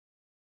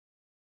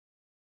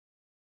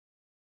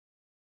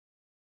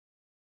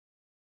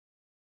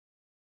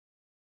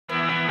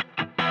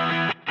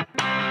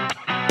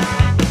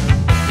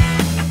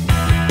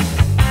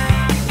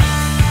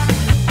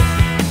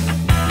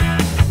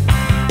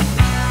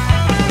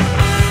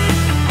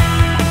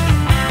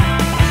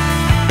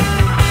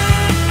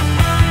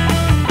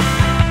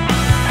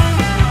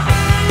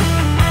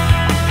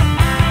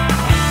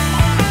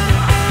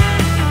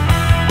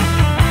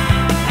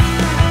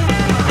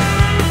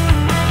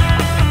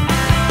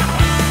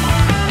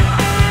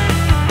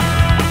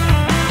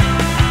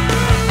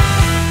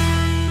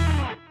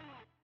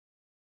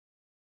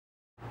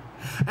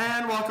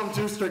welcome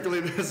to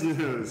Strictly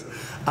Businews.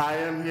 I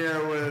am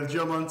here with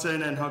Jill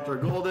Munson and Hunter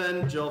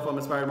Golden, Jill from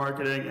Inspired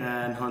Marketing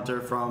and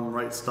Hunter from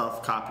Right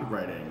Stuff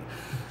Copywriting.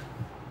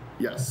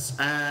 Yes,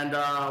 and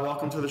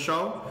welcome to the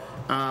show.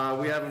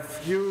 We have a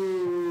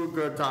few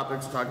good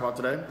topics to talk about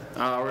today.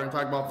 We're going to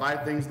talk about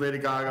 5 things Lady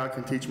Gaga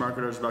can teach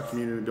marketers about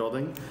community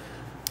building.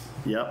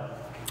 Yep.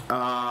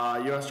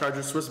 U.S.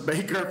 charges Swiss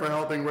banker for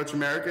helping rich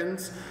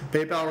Americans.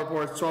 PayPal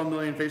reports 12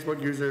 million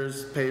Facebook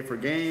users pay for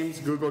games.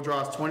 Google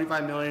draws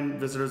 25 million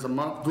visitors a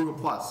month. Google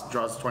Plus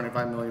draws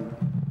 25 million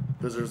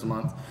visitors a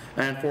month.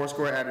 And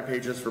Foursquare added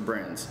pages for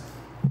brands.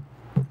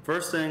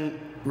 First thing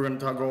we're going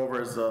to go over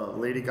is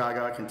Lady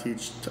Gaga can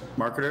teach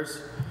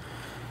marketers.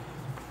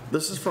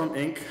 This is from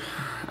Inc.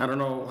 I don't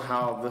know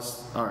how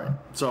this. All right,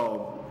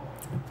 so.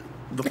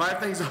 The 5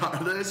 things are,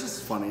 it's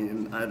just funny.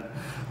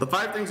 The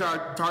 5 things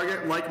are: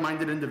 target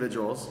like-minded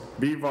individuals,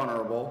 be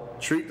vulnerable,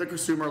 treat the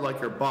consumer like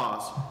your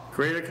boss,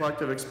 create a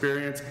collective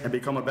experience, and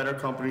become a better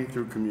company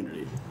through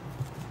community.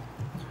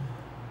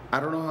 I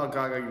don't know how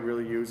Gaga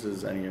really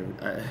uses any of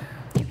it.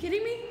 You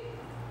kidding me?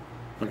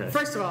 Okay.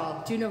 First of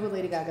all, do you know who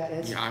Lady Gaga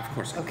is? Yeah, of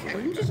course. Okay,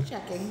 I'm just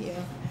checking. Yeah.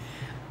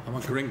 I'm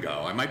a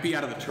gringo. I might be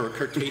out of the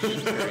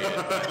Cretaceous period.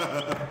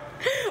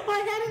 Well,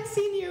 I hadn't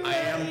seen you. I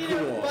am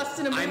cool.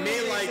 Busting a move I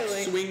may like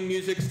recently. swing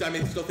music. I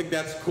may still think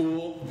that's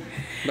cool,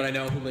 but I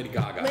know who Lady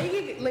Gaga.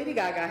 Lady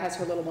Gaga has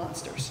her Little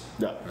Monsters.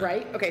 Yeah.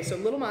 Right? Okay, so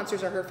Little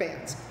Monsters are her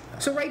fans.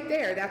 So right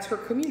there, that's her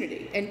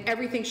community and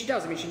everything she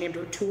does. I mean, she named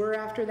her tour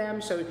after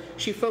them, so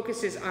she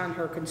focuses on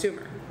her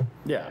consumer.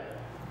 Yeah.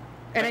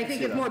 And I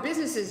think if more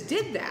businesses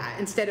did that,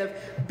 instead of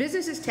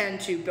businesses tend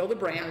to build a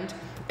brand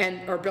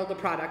or build a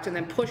product and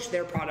then push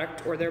their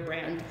product or their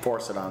brand,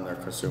 Force it on their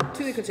consumer.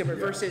 to the consumer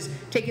versus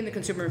taking the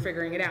consumer and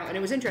figuring it out. And it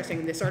was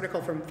interesting. This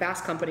article from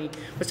Fast Company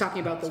was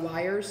talking about the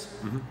wires,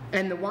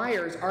 and the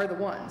wires are the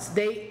ones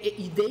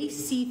they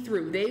see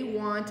through. They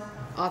want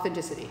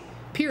authenticity.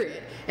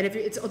 Period. And if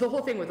it's the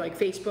whole thing with like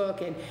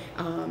Facebook and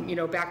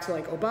back to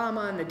like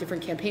Obama and the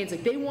different campaigns,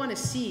 like they want to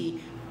see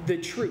the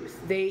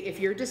truth. If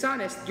you're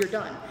dishonest, you're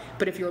done.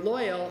 But if you're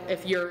loyal,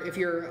 if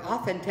you're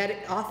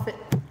authentic.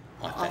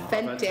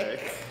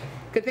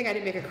 Good thing I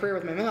didn't make a career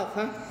with my mouth,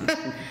 huh?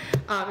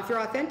 If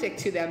you're authentic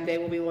to them, they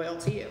will be loyal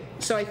to you.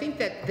 So I think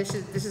that this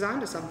is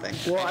onto something.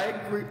 Well, I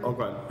agree. Oh,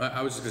 go ahead.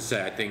 I was just going to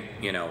say, I think,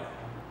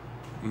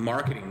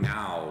 marketing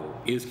now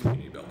is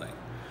community building.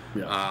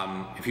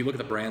 Yeah. If you look at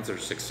the brands that are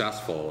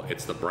successful,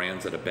 it's the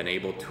brands that have been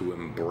able to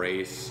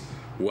embrace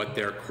what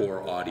their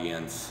core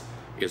audience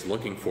is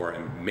looking for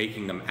and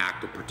making them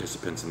active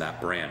participants in that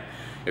brand.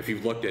 If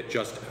you've looked at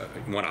just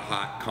a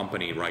hot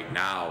company right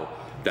now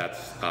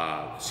that's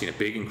seen a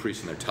big increase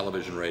in their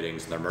television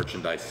ratings and their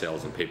merchandise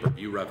sales and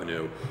pay-per-view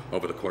revenue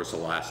over the course of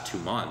the last 2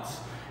 months,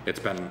 it's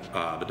been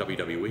the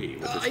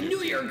WWE. I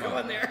knew you were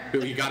going there.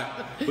 You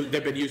got it.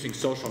 They've been using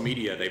social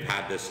media. They've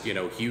had this,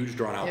 huge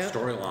drawn-out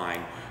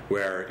storyline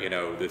where,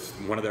 this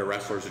one of their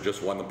wrestlers who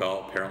just won the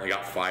belt apparently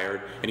got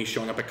fired, and he's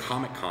showing up at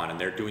Comic-Con, and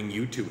they're doing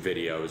YouTube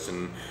videos,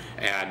 and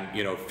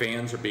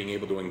fans are being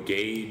able to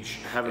engage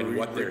in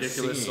what they're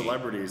seeing. Ridiculous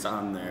celebrities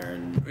on there.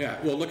 And yeah,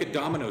 well, look at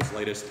Domino's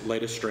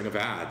latest string of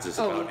ads is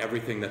about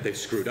everything that they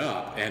screwed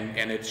up,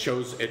 and it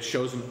shows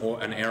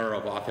an era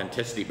of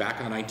authenticity. Back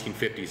in the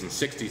 1950s and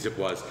 60s, it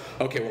was,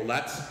 okay, well,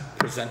 let's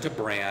present a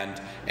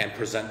brand and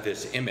present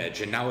this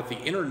image, and now with the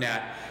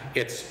internet,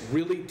 it's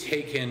really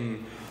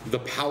taken the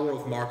power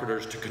of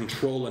marketers to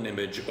control an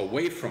image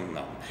away from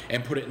them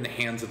and put it in the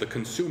hands of the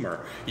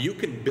consumer. You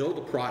can build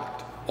a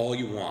product all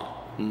you want,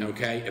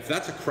 okay? If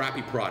that's a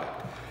crappy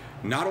product,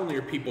 not only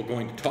are people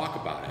going to talk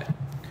about it,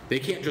 they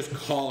can't just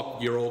call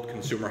your old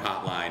consumer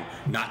hotline,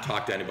 not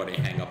talk to anybody,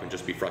 hang up, and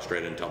just be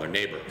frustrated and tell their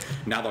neighbor.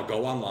 Now they'll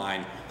go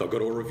online, they'll go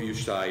to a review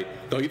site,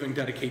 they'll even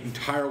dedicate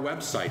entire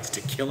websites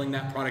to killing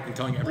that product and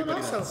telling everybody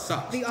that it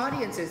sucks. The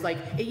audiences, like,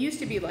 it used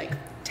to be like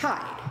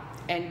Tide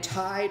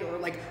or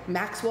like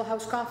Maxwell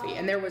House Coffee,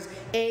 and there was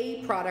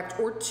a product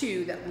or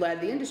two that led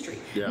the industry.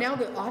 Yeah. Now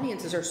the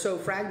audiences are so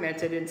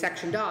fragmented and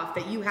sectioned off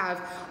that you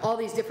have all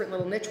these different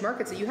little niche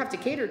markets that you have to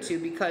cater to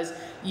because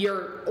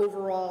your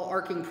overall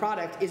arcing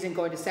product isn't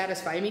going to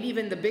satisfy. I mean,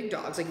 even the big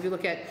dogs, like if you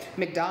look at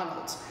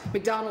McDonald's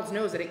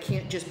knows that it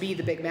can't just be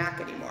the Big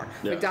Mac anymore.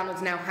 Yeah.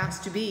 McDonald's now has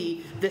to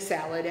be the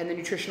salad and the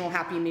nutritional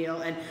Happy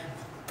Meal and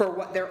for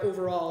what their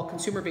overall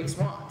consumer base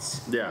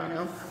wants.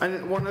 Yeah.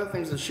 And one of the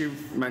things that she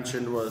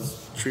mentioned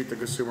was treat the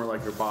consumer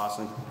like your boss,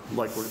 and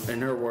like in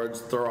her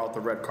words, throw out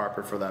the red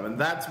carpet for them. And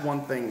that's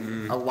one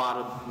thing a lot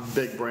of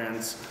big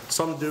brands,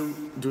 some do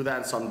that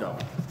and some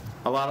don't.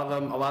 A lot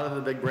of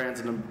the big brands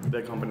and the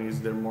big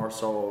companies, they're more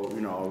so,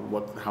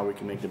 how we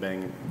can make the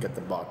bang and get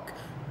the buck.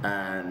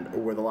 And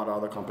with a lot of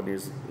other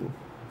companies,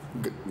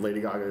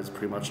 Lady Gaga is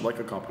pretty much like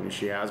a company.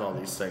 She has all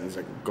these things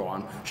that go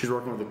on. She's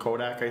working with the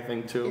Kodak, I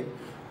think, too.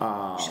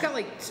 She's got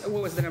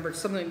what was the number?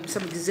 Some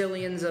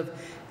gazillions of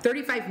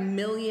 35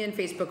 million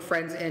Facebook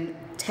friends and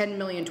 10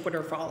 million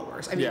Twitter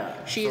followers. I mean,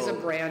 she is a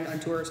brand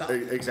unto herself.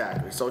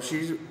 Exactly. So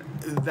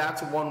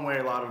that's one way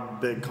a lot of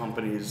big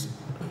companies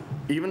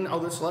even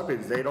other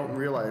celebrities, they don't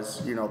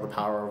realize, the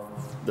power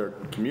of their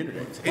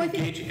community.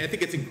 Engaging. I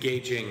think it's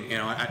engaging.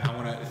 I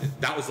want to.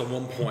 That was the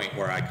one point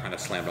where I kind of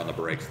slammed on the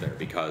brakes there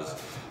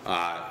because,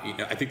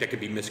 I think that could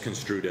be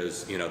misconstrued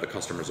as, the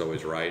customer's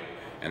always right,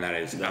 and that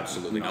is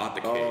absolutely not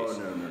the case.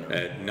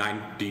 No.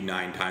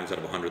 99 times out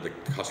of 100, the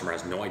customer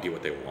has no idea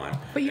what they want.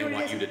 But they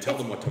want you to tell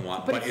them what to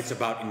want. But it's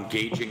about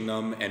engaging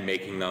them and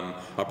making them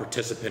a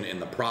participant in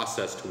the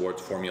process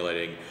towards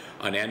formulating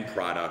an end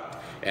product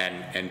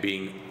and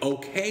being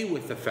okay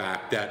with the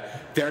fact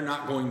that they're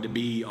not going to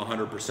be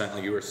 100%,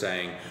 like you were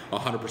saying,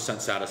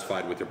 100%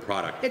 satisfied with your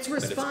product. It's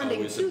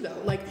responding too,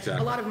 though. Like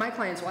exactly. A lot of my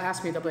clients will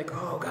ask me, they'll be like,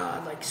 "Oh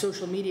God, like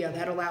social media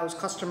that allows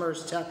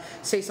customers to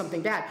say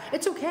something bad."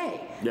 It's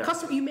okay. Yeah.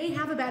 You may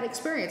have a bad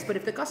experience, but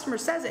if the customer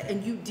says it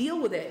and you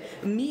deal with it,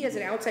 me as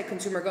an outside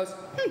consumer goes,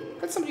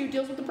 that's somebody who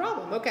deals with the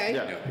problem. Okay,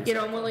 Yeah, exactly.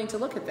 I'm willing to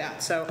look at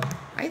that. So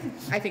I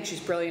think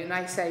she's brilliant, and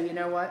I say, you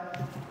know what?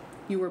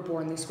 You were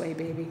born this way,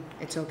 baby.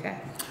 It's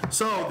okay.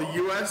 So, the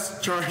U.S.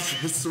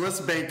 charged a Swiss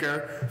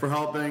banker for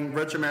helping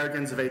rich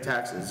Americans evade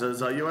taxes.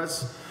 There's a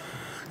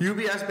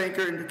UBS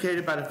banker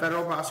indicated by the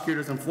federal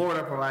prosecutors in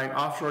Florida providing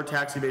offshore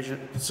tax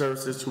evasion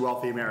services to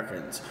wealthy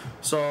Americans.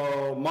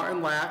 So,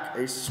 Martin Lack,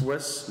 a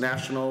Swiss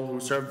national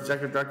who served as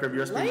executive director of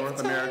USB North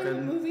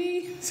American.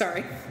 Movie.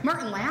 Sorry,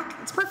 Martin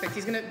Lack. It's perfect.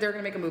 They're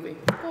gonna make a movie.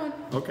 Go on.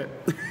 Okay.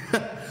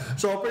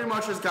 So pretty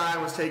much this guy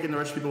was taking the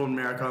rich people in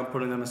America and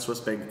putting them in Swiss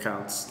bank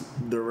accounts.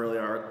 There really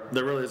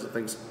is a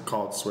thing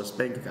called Swiss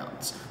bank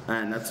accounts.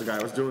 And that's the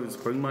guy was doing, is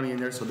putting money in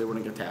there so they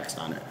wouldn't get taxed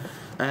on it.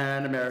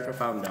 And America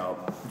found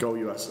out. Go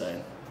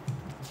USA.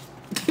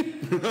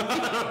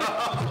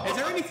 Is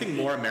there anything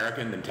more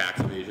American than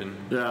tax evasion?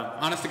 Yeah.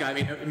 Honest to God,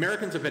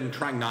 Americans have been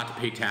trying not to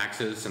pay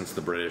taxes since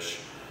the British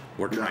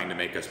were trying to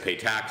make us pay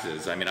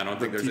taxes. I don't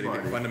think there's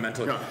anything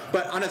fundamental. Yeah.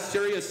 But on a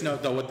serious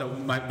note, though, the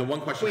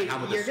one question I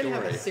have with this story. You're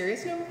going to have a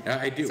serious note?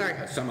 I do. Sorry.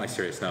 A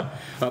semi-serious note.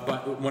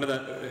 But one of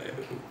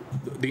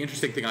the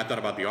interesting thing I thought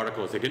about the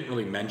article is they didn't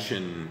really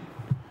mention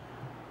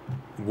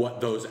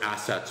what those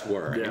assets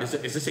were. Yeah.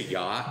 Is this a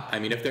yacht?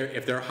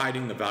 If they're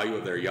hiding the value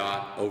of their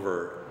yacht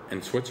over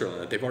in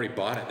Switzerland, they've already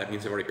bought it. That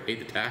means they've already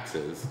paid the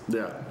taxes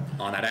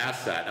on that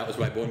asset. That was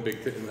my one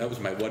big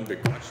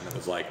question. That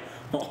was like,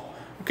 who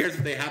cares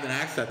if they have an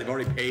asset? They've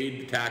already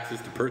paid the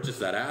taxes to purchase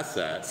that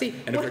asset.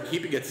 And if they're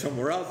keeping it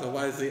somewhere else, then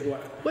why is it?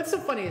 What's so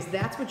funny is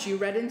that's what you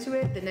read into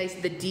it,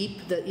 the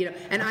deep.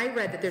 And I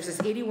read that there's this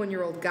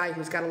 81-year-old guy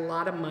who's got a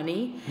lot of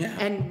money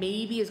and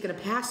maybe is going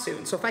to pass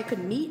soon. So if I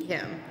could meet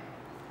him,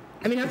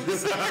 I'm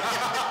just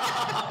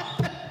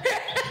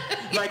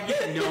like you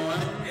know him.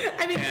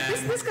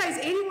 This guy's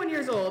 81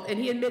 years old, and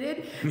he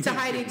admitted to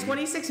hiding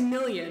 $26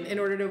 million in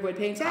order to avoid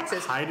paying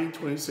taxes. Hiding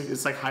 26?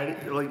 It's like hiding.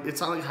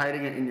 It's not like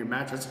hiding it in your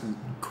match. That's a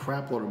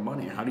crap load of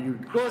money. How do you?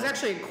 Well, it's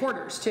actually in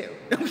quarters too.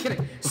 No, I'm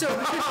kidding. So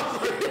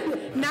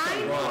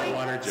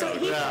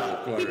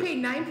he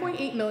paid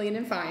 $9.8 million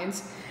in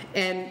fines,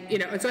 and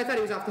so I thought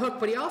he was off the hook.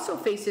 But he also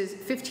faces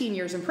 15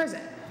 years in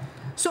prison.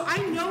 So I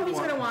know he's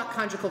going to want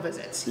conjugal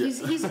visits. He's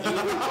Can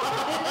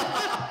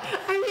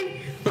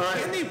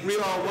they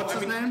really? What's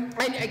his name?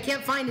 I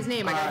can't find his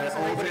name.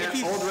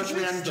 Old rich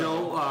man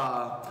Joe.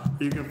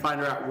 You can find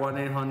her at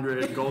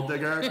 1-800 Gold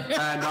Digger.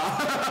 And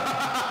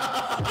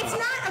it's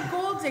not a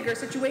gold digger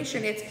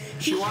situation.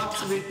 She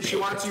wants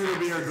you to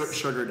be her good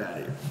sugar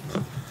daddy.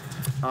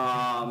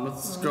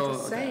 Let's go.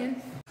 Just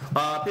saying.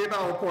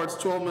 PayPal reports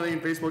 12 million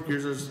Facebook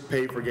users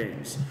pay for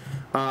games.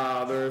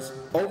 There's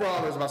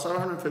about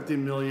 750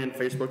 million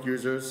Facebook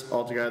users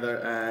altogether,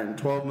 and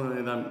 12 million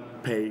of them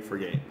pay for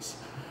games.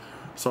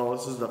 So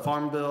this is the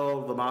Farm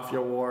Bill, the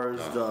Mafia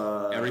Wars,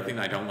 everything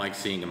I don't like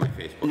seeing in my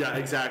Facebook. Yeah,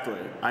 exactly.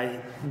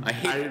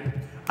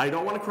 I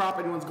don't want to crop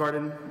anyone's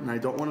garden, and I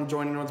don't want to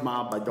join anyone's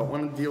mob. I don't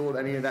want to deal with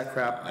any of that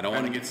crap. I don't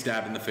want to get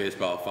stabbed in the face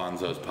by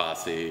Alfonso's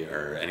posse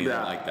or anything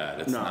like that.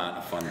 It's not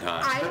a fun time.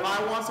 If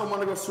I want someone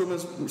to go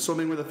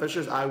swimming with the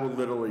fishes, I will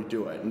literally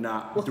do it,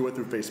 not do it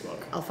through Facebook.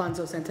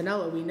 Alfonso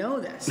Santinello, we know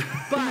this,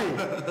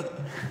 but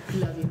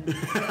love you.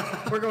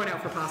 We're going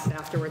out for pasta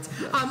afterwards.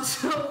 Yes.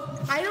 So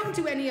I don't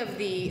do any of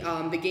the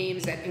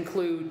games that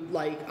include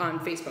on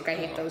Facebook. I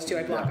hate those too.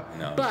 I block them.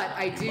 No, but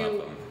I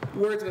do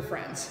Words with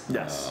Friends.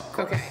 Yes.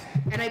 Okay.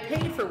 And I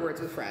paid for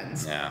Words with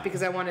Friends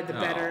because I wanted the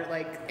better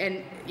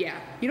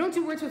You don't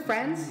do Words with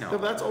Friends? No,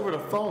 that's over the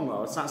phone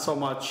though. It's not so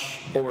much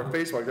over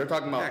Facebook. They're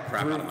talking about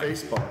through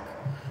Facebook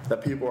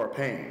that people are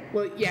paying.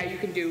 Well, yeah, you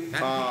can do.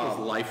 People's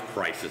life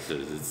crises.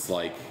 It's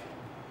like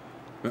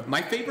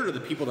my favorite are the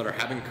people that are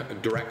having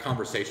direct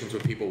conversations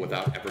with people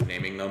without ever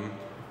naming them.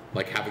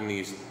 Like having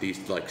these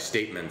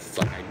statements. It's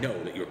like, I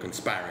know that you're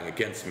conspiring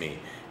against me,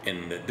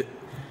 and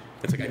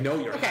it's like, I know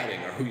you're hiding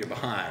or who you're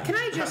behind. Can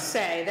I just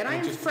say that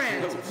I'm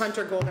friends with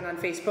Hunter Golden on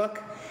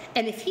Facebook,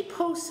 and if he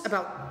posts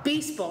about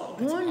baseball,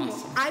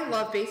 I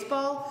love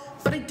baseball,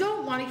 but I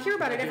don't want to hear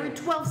about it every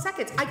 12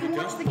 seconds. I can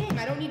watch the game.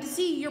 I don't need to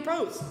see your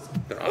posts.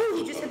 Ooh,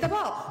 he just hit the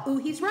ball. Ooh,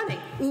 he's running.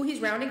 Ooh, he's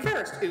rounding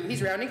first. Ooh,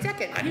 he's rounding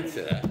second. I didn't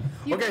say that.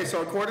 Okay,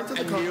 so according to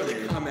the company, I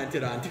nearly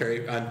commented on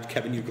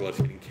Kevin Youkilis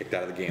getting kicked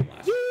out of the game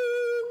last week.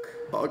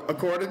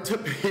 according to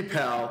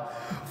PayPal,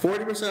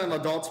 40% of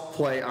adults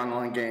play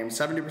online games,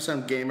 70%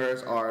 of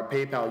gamers are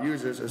PayPal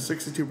users, and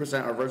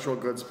 62% of virtual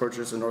goods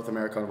purchased in North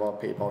America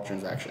involve PayPal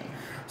transaction.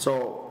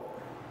 So,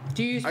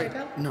 Do you use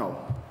PayPal? No.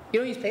 You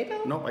don't use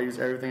PayPal? Nope, I use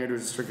everything I do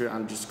is strictly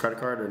on just credit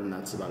card, and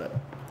that's about it.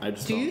 I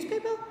just Do you don't.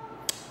 use PayPal?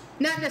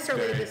 Not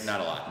necessarily this. Not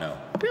a lot, no.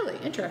 Really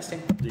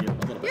interesting. Do you?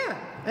 A little bit.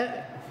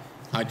 Yeah.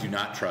 I do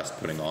not trust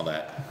putting all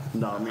that.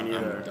 No, me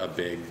neither.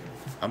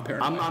 I'm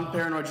paranoid. I'm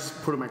paranoid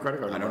just putting my credit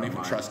card. I don't number even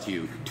on mine. trust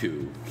you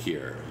to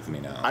hear with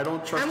me now. I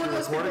don't trust I'm you one of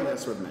those recording people.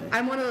 this with me.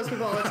 I'm one of those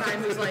people all the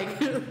time who's like,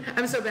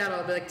 I'm so bad.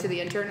 I'll be like to the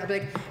intern. I'll be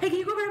like, hey, can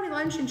you go grab me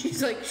lunch? And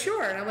she's like,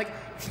 sure. And I'm like,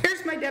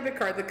 here's my debit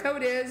card. The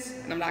code is,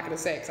 and I'm not going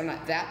to say it because I'm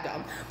not that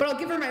dumb, but I'll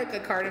give her my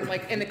card and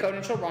like in the code,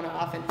 and she'll run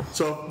off. And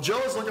So Joe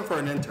is looking for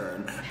an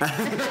intern. I'm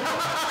looking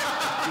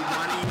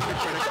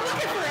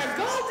for a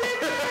gold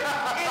intern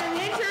and an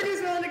intern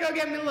who's willing to go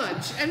get me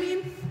lunch. I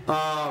mean.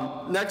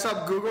 Next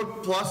up, Google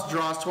Plus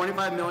draws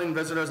 25 million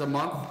visitors a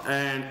month,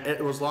 and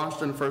it was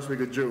launched in the first week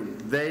of June.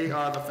 They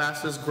are the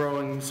fastest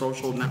growing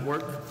social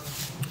network.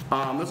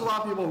 There's a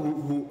lot of people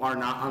who are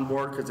not on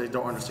board because they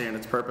don't understand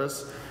its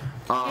purpose.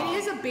 It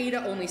is a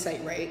beta-only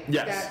site, right?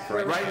 Yes.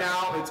 Right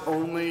now, it's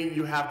only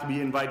you have to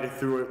be invited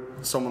through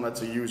someone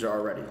that's a user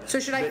already. So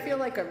should I feel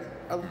like a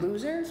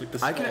loser? It's like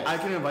the I skulls.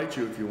 can invite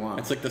you if you want.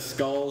 It's like the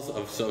skulls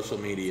of social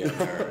media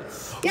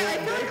nerds. Yeah, I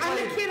feel like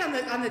I'm a kid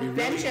on the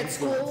bench at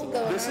school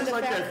going, This I'm is the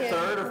like fat their kid.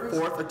 third or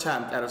fourth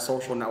attempt at a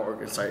social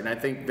networking site, and I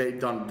think they've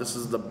done. This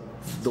is the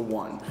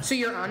one. So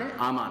you're on it?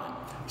 I'm on it.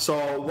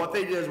 So what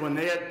they did is when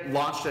they had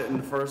launched it in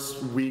the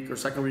first week or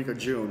second week of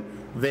June,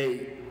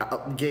 they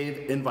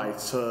gave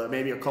invites to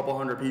maybe a couple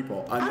hundred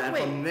people, and then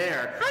wait. from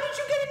there. How did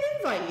you get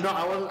an invite? No,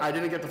 I wasn't. I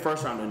didn't get the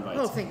first round invites.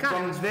 Oh, thank God.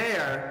 From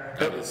there,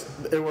 it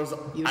was.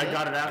 You I did?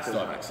 got it I after still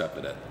haven't that.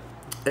 accepted it.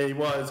 It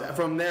was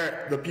from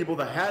there. The people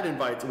that had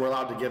invites were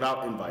allowed to give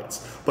out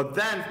invites, but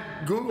then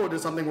Google did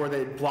something where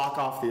they block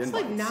off the It's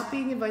invites. like not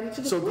being invited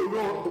to the So pool.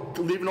 Google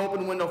leave an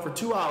open window for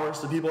 2 hours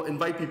to people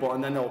invite people,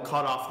 and then they'll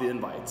cut off the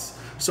invites.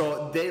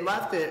 So they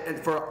left it and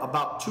for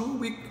about 2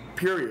 week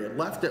period.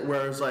 Left it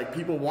where it's like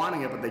people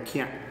wanting it, but they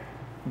can't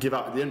give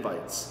out the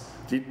invites.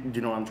 Do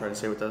you know what I'm trying to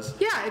say with this?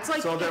 Yeah, it's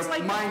like So they're it's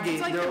like mind games.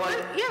 it's like They're the like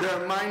first- yeah.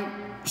 they're mind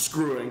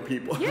screwing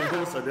people.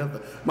 Yeah.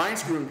 Mind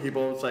screwing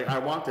people. It's like I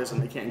want this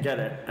and they can't get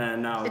it,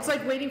 and now It's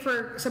like waiting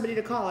for somebody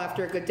to call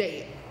after a good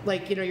date.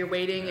 Like, you know, you're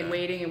waiting and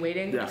waiting and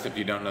waiting. Yeah. Except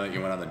you don't know that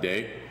you went on the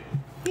date.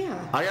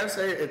 Yeah. I gotta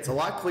say it's a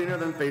lot cleaner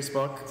than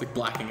Facebook. It's like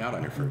blacking out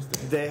on your first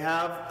date. They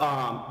have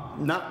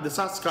it's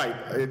not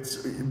Skype. It's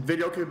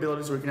video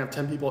capabilities where you can have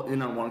 10 people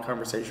in on one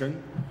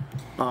conversation.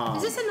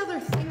 Is this another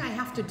thing I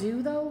have to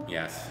do though?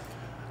 Yes.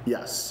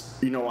 Yes.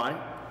 You know why?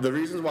 The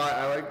reasons why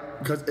I like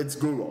because it's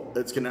Google.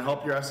 It's gonna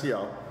help your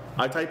SEO.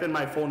 I type in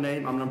my full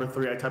name, I'm number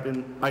 3. I type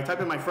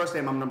in my first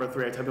name, I'm number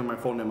 3. I type in my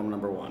full name, I'm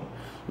number 1.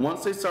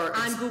 Once they start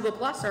On Google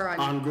Plus or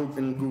on Google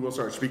in Google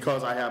search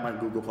because I have my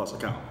Google Plus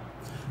account.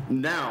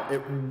 Now,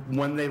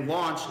 when they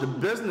launch the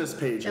business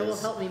pages, that will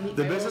help me meet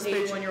the my old business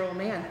page, 81-year-old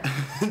man.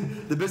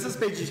 the business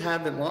pages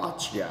haven't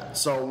launched yet.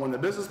 So when the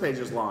business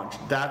pages launch,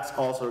 that's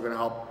also going to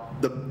help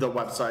the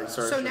website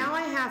search. So now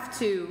I have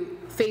to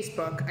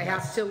Facebook, I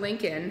have to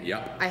LinkedIn,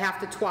 Yep. I have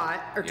to twat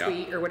or Yep.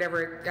 tweet or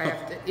whatever I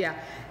have to, yeah.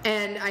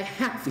 And I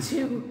have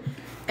to,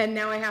 and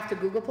now I have to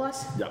Google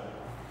Plus? Yeah.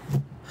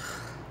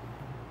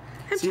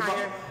 I'm See,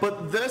 tired.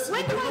 but this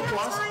When do Google I have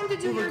Plus, time to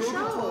do well, the your Google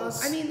show?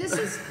 Plus- I mean,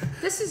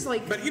 this is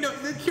like But you know,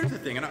 here's the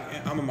thing, and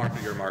I'm a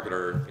marketer, you're a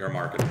marketer, you're a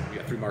marketer. We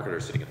got 3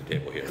 marketers sitting at the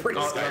table here. Pretty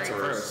Oh, scary. that's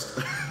first.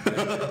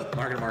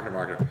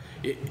 Marketer.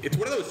 It's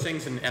one of those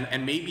things,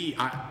 and maybe,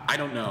 I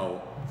don't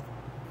know,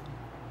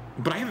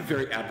 but I have a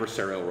very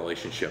adversarial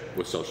relationship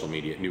with social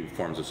media, new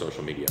forms of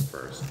social media at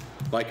first.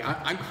 Like,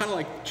 I'm kind of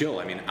like Jill.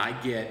 I mean, I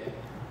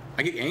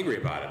get angry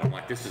about it. I'm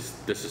like, this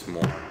is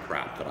more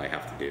crap that I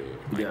have to do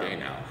in my Yeah. day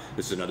now.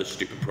 This is another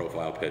stupid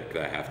profile pic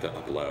that I have to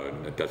upload,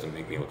 and it doesn't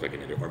make me look like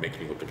an idiot, or makes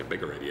me look like a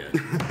bigger idiot.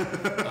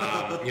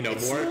 You know,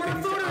 more more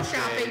things to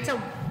photoshopping update.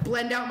 to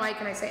blend out my,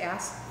 can I say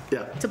ass?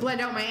 Yeah. To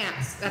blend out my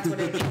ass. That's what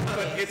it is.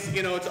 But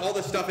it's all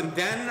this stuff, and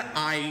then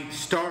I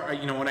start,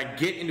 when I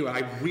get into it,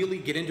 I really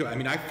get into it. I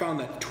mean, I found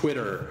that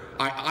Twitter,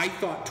 I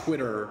thought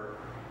Twitter,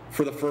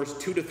 for the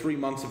first 2 to 3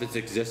 months of its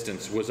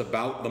existence, was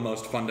about the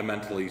most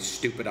fundamentally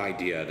stupid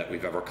idea that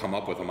we've ever come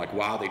up with. I'm like,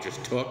 wow, they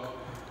just took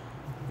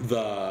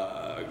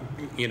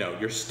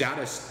your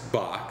status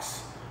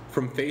box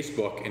from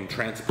Facebook and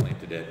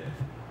transplanted it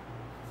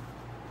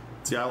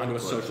See, I like onto a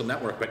Twitter. social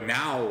network. But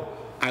now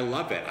I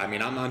love it. I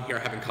mean, I'm on here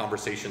having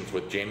conversations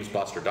with James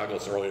Buster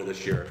Douglas. Earlier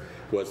this year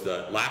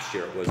last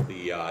year it was the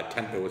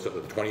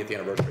 20th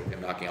anniversary of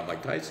him knocking out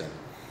Mike Tyson.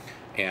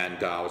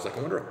 And I was like,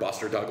 I wonder if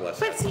Buster Douglas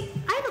But has see,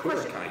 I have a Twitter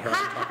question. account. Here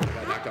I'm talking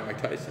about knocked out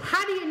Mike Tyson.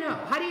 How do you know?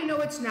 How do you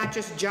know it's not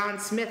just John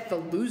Smith, the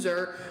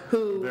loser,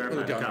 who...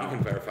 Verified You can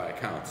account. verify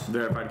accounts.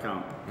 Verified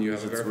account. You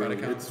have a It's verified really,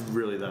 account? It's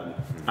really them.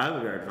 I have a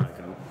verified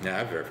account. Yeah, I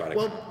have verified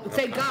Well, account.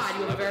 thank God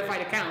you have a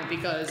verified account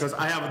Because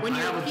I have when I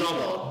you're have a people,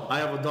 double. I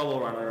have a double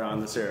running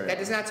around this area. that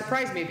does not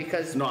surprise me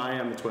because... No, I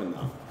am a twin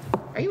though.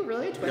 Are you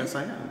really a twin? Yes,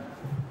 I am.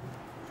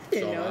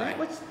 didn't So know have that. I.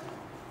 What's...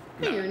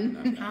 No, you're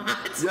not.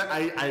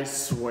 Yeah, I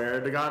swear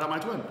to God, I'm my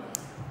twin.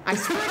 I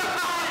swear to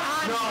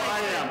God, No,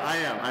 I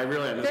am. I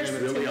really am. His There's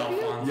name is two Billy of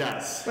you? Alphonse.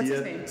 Yes. What's he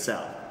his is name?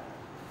 Sal.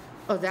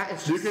 Oh, that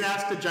is You just... can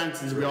ask the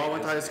Jenksons. We all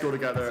went to high school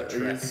together. That's a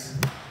trick.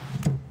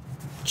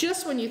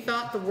 Just when you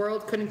thought the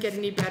world couldn't get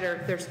any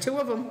better, there's two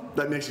of them.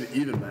 That makes it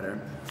even better.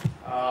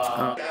 All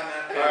right,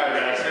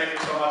 guys. Thank you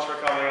so much for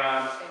coming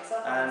on.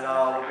 And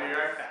we'll be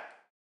right back.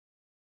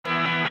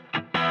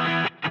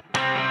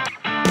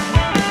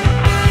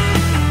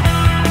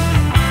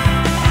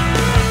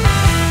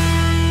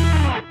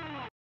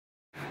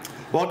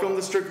 Welcome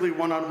to Strictly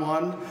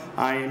One-on-One.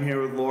 I am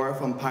here with Laura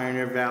from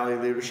Pioneer Valley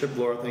Leadership.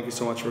 Laura, thank you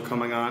so much for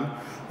coming on.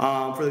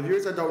 For the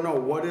viewers that don't know,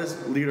 what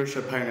is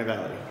Leadership Pioneer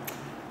Valley?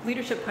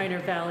 Leadership Pioneer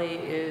Valley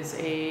is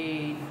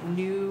a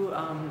new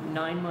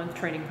 9-month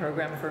training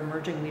program for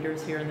emerging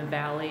leaders here in the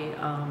Valley.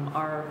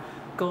 Our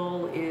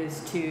goal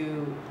is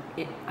to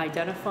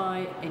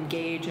identify,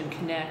 engage, and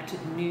connect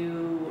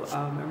new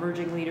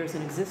emerging leaders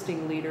and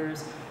existing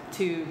leaders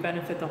to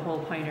benefit the whole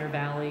Pioneer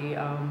Valley,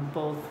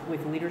 both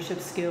with leadership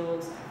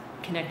skills,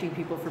 connecting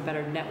people for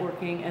better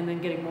networking, and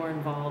then getting more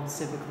involved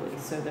civically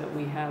so that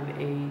we have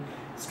a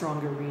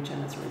stronger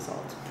region as a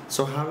result.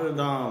 So how did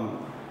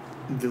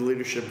the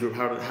leadership group,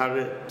 how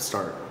did it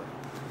start?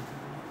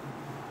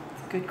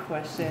 Good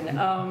question.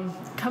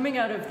 Coming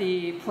out of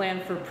the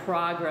Plan for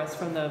Progress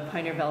from the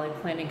Pioneer Valley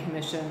Planning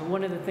Commission,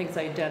 one of the things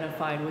I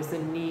identified was the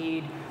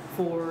need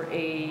for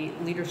a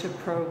leadership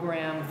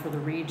program for the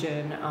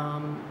region.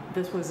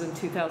 This was in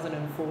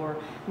 2004.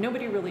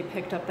 Nobody really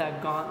picked up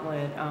that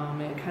gauntlet.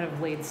 It kind of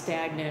laid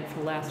stagnant for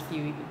the last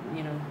few,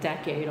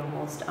 decade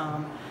almost.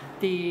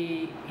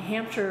 The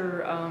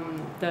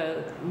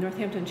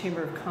Northampton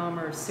Chamber of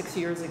Commerce 6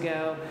 years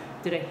ago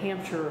did a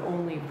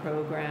Hampshire-only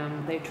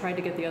program. They tried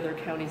to get the other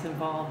counties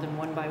involved, and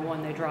one by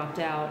one they dropped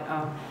out.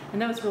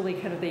 And that was really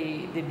kind of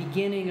the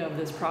beginning of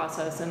this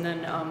process. And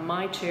then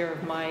my chair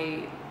of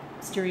my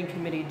steering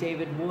committee,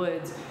 David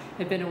Woods,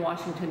 had been in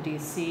Washington,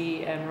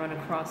 D.C. and run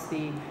across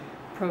the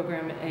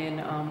program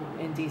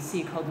in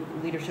D.C. called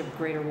Leadership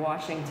Greater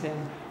Washington.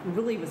 And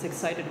really was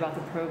excited about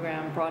the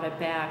program, brought it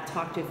back,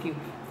 talked to a few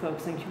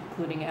folks,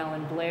 including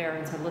Alan Blair,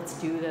 and said, let's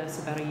do this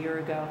about a year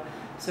ago.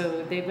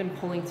 So they've been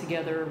pulling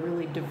together a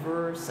really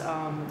diverse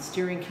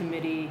steering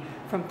committee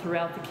from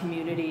throughout the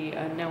community.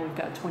 And now we've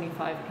got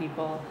 25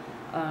 people,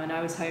 and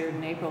I was hired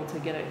in April to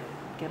get it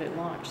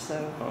launched,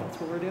 so that's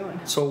what we're doing.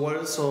 So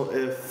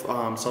if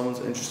someone's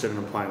interested in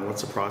applying,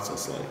 what's the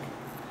process like?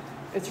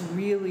 It's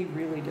really,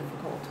 really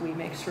difficult. We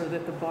make sure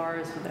that the bar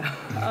is without.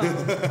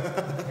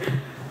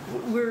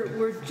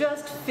 We're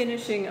just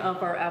finishing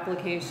up our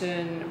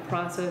application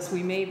process.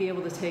 We may be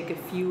able to take a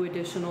few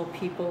additional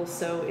people,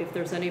 so if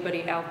there's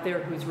anybody out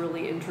there who's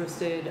really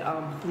interested,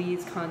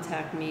 please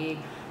contact me.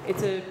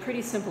 It's a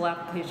pretty simple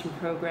application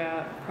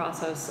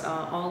process,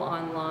 all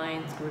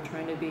online. So we're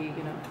trying to be,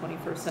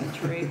 21st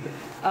century.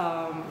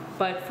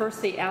 But first,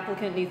 the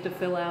applicant needs to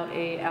fill out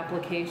a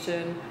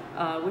application,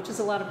 which is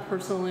a lot of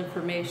personal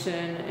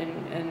information,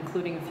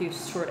 including a few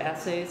short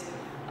essays.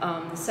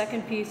 The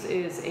second piece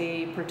is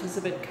a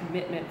participant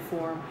commitment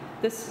form.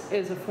 This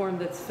is a form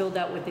that's filled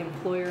out with the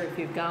employer, if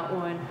you've got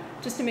one,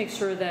 just to make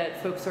sure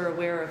that folks are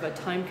aware of a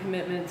time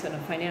commitment and a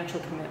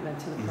financial commitment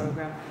to the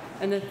program.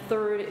 And the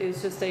third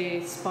is just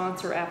a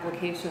sponsor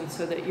application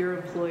so that your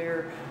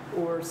employer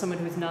or someone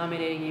who's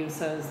nominating you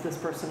says this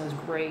person is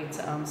great.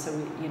 So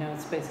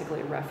it's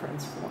basically a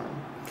reference form.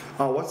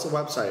 What's the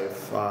website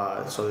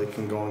so they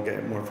can go and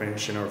get more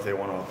information, or if they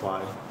want to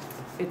apply?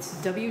 It's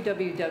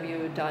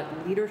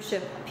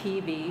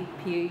www.leadershippv,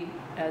 P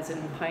as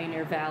in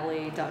Pioneer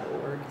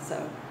Valley.org.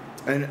 So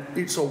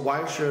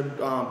why should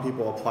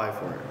people apply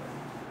for it?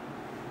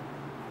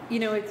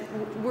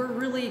 We're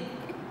really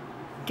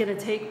going to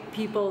take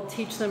people,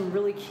 teach them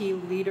really key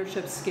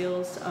leadership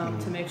skills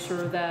to make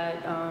sure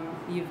that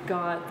you've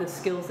got the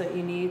skills that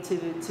you need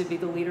to be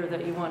the leader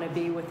that you want to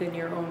be within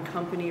your own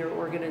company or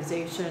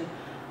organization.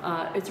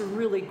 It's a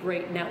really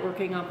great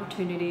networking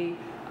opportunity.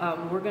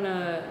 We're going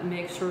to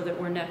make sure that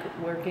we're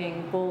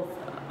networking both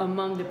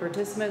among the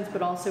participants,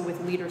 but also with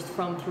leaders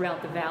from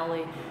throughout the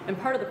Valley. And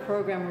part of the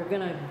program, we're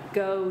going to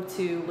go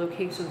to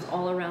locations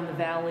all around the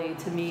Valley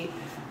to meet,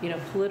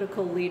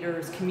 political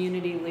leaders,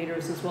 community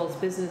leaders, as well as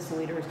business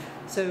leaders.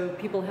 So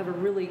people have a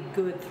really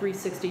good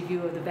 360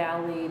 view of the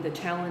Valley, the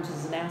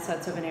challenges and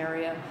assets of an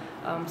area.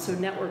 So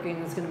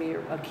networking is going to be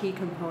a key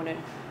component.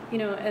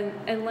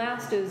 And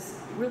last is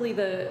really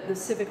the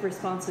civic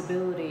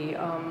responsibility.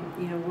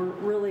 We're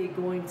really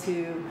going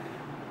to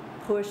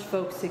push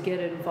folks to get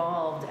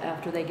involved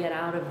after they get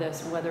out of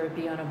this, whether it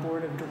be on a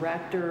board of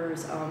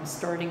directors,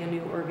 starting a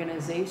new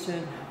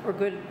organization, or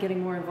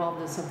getting more involved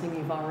in something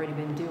you've already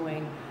been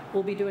doing.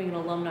 We'll be doing an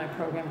alumni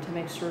program to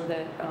make sure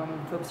that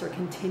folks are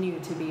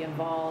continued to be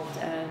involved,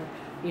 and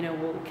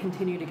we'll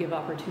continue to give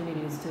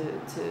opportunities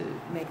to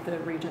make the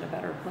region a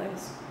better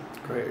place.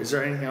 Great. Is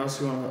there anything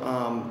else you want to,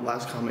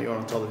 last comment you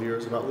want to tell the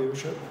viewers about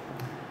leadership?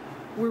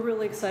 We're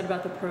really excited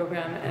about the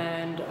program,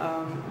 and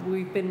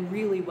we've been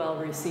really well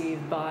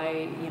received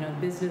by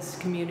business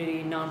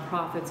community,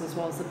 nonprofits, as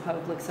well as the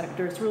public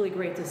sector. It's really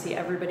great to see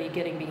everybody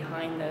getting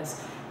behind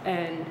this.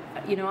 And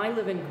I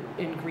live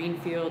in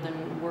Greenfield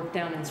and work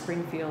down in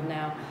Springfield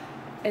now,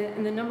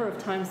 and the number of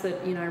times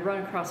that I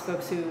run across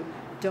folks who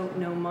don't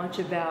know much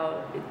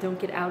don't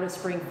get out of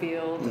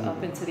Springfield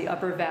up into the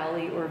Upper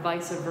Valley or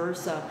vice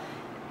versa.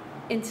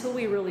 Until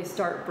we really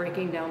start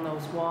breaking down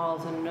those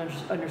walls and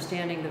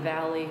understanding the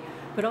valley,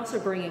 but also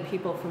bringing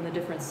people from the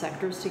different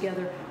sectors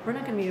together, we're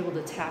not going to be able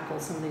to tackle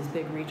some of these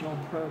big regional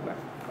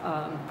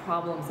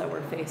problems that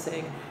we're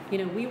facing.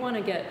 We want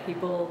to get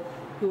people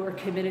who are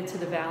committed to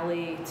the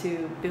valley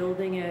to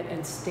building it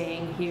and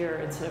staying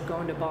here instead of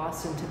going to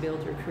Boston to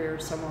build your career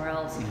somewhere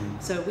else.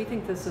 So we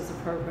think this is a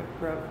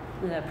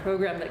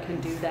program that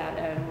can do that,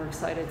 and we're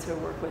excited to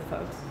work with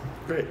folks.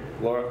 Great.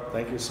 Laura,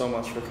 thank you so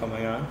much for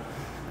coming on,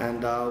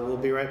 and we'll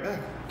be right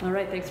back. All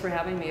right, thanks for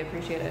having me.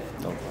 Appreciate it.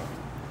 No problem.